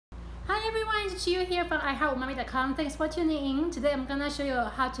everyone, it's Chiu here from Umami.com. Thanks for tuning in. Today I'm gonna show you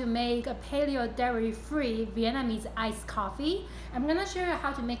how to make a paleo dairy-free Vietnamese iced coffee. I'm gonna show you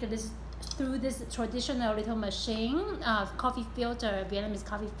how to make this through this traditional little machine, coffee filter, Vietnamese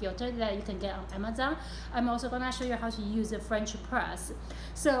coffee filter that you can get on Amazon. I'm also gonna show you how to use a French press.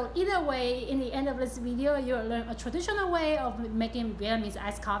 So either way, in the end of this video, you'll learn a traditional way of making Vietnamese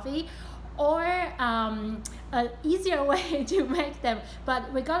iced coffee, or an easier way to make them.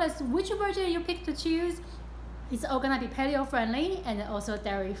 But regardless which version you pick to choose, it's all gonna be paleo friendly and also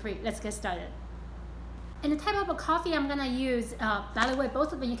dairy free. Let's get started. And the type of coffee I'm gonna use, by the way,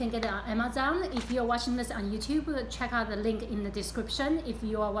 both of them you can get it on Amazon. If you're watching this on YouTube, check out the link in the description. If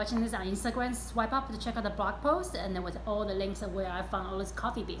you are watching this on Instagram, swipe up to check out the blog post, and then with all the links of where I found all these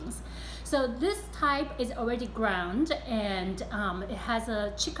coffee beans. So this type is already ground, and it has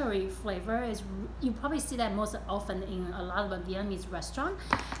a chicory flavor. You probably see that most often in a lot of Vietnamese restaurants.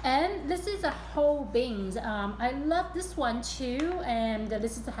 And this is a whole beans. I love this one too, and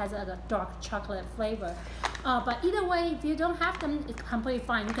this has a dark chocolate flavor. But either way, if you don't have them, it's completely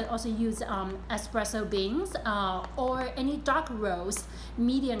fine. You can also use espresso beans or any dark roast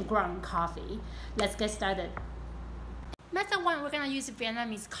medium ground coffee. Let's get started. Method 1, we're gonna use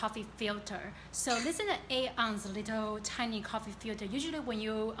Vietnamese coffee filter. So this is an 8-ounce little tiny coffee filter. Usually when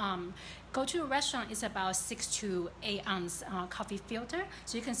you go to a restaurant, it's about 6 to 8 ounce coffee filter.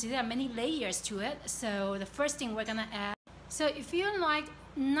 So you can see there are many layers to it. So the first thing we're gonna add, so if you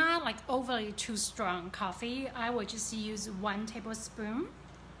not like overly too strong coffee, I would just use 1 tablespoon.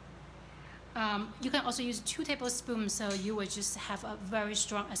 You can also use 2 tablespoons, so you will just have a very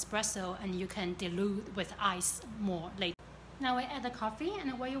strong espresso, and you can dilute with ice more later. Now we add the coffee,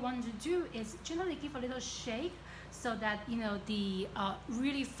 and what you want to do is generally give a little shake so that the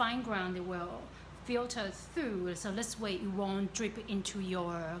really fine ground will filter through, so this way it won't drip into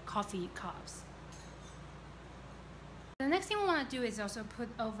your coffee cups. The next thing we want to do is also put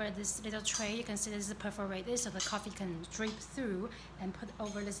over this little tray. You can see this is perforated, so the coffee can drip through, and put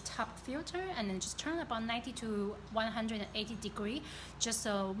over this top filter, and then just turn about 90 to 180 degrees, just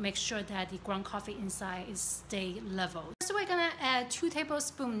so make sure that the ground coffee inside is stay level. So we're gonna add 2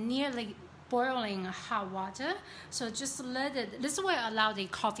 tablespoons nearly boiling hot water. So just let it, this will allow the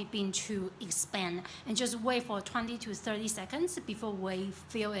coffee bean to expand, and just wait for 20 to 30 seconds before we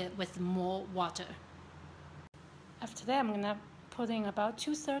fill it with more water. After that, I'm gonna put in about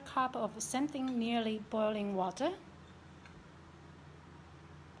 2/3 cup of something nearly boiling water,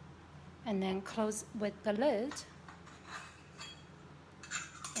 and then close with the lid,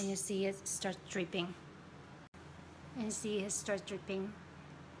 and you see it start dripping. And you see it start dripping.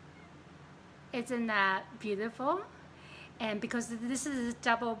 Isn't that beautiful? And because this is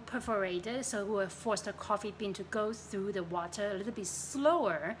double perforated, so it will force the coffee bean to go through the water a little bit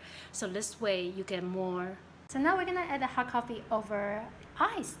slower, so this way you get more. So now we're gonna add the hot coffee over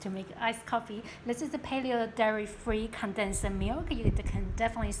ice to make iced coffee. This is the paleo dairy-free condensed milk. You can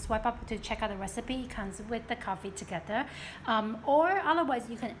definitely swipe up to check out the recipe. It comes with the coffee together. Or otherwise,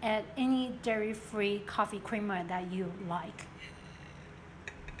 you can add any dairy-free coffee creamer that you like.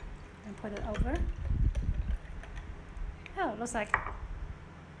 And put it over. Oh, it looks like.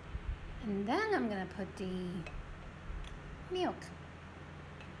 And then I'm gonna put the milk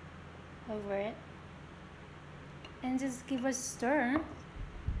over it. And just give a stir.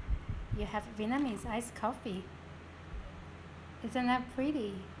 You have Vietnamese iced coffee. Isn't that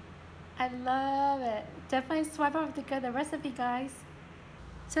pretty? I love it. Definitely swipe up to get the recipe, guys.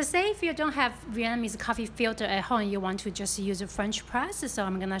 So say if you don't have Vietnamese coffee filter at home, you want to just use a French press, so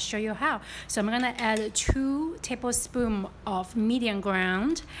I'm gonna show you how. So I'm gonna add 2 tablespoons of medium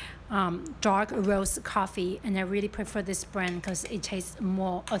ground dark roast coffee, and I really prefer this brand because it tastes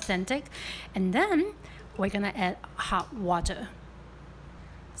more authentic. And then we're gonna add hot water.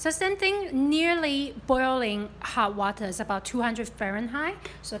 So same thing, nearly boiling hot water is about 200 Fahrenheit.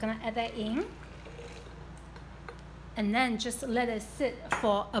 So we're gonna add that in, and then just let it sit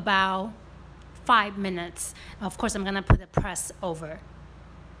for about 5 minutes. Of course, I'm gonna put the press over.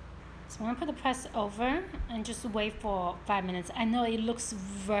 So I'm gonna put the press over and just wait for 5 minutes. I know it looks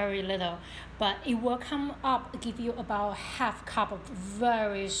very little, but it will come up, give you about half cup of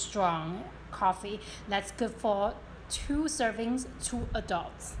very strong coffee. That's good for 2 servings, 2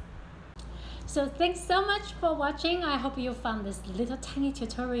 adults. So thanks so much for watching. I hope you found this little tiny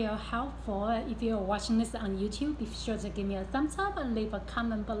tutorial helpful. If you're watching this on YouTube, be sure to give me a thumbs up and leave a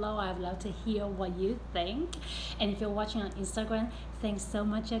comment below. I'd love to hear what you think. And if you're watching on Instagram, thanks so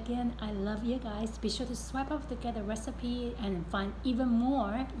much again. I love you guys. Be sure to swipe up to get a recipe and find even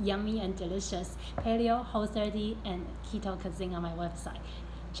more yummy and delicious paleo, Whole30, and keto cuisine on my website.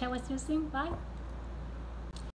 Chat with you soon. Bye.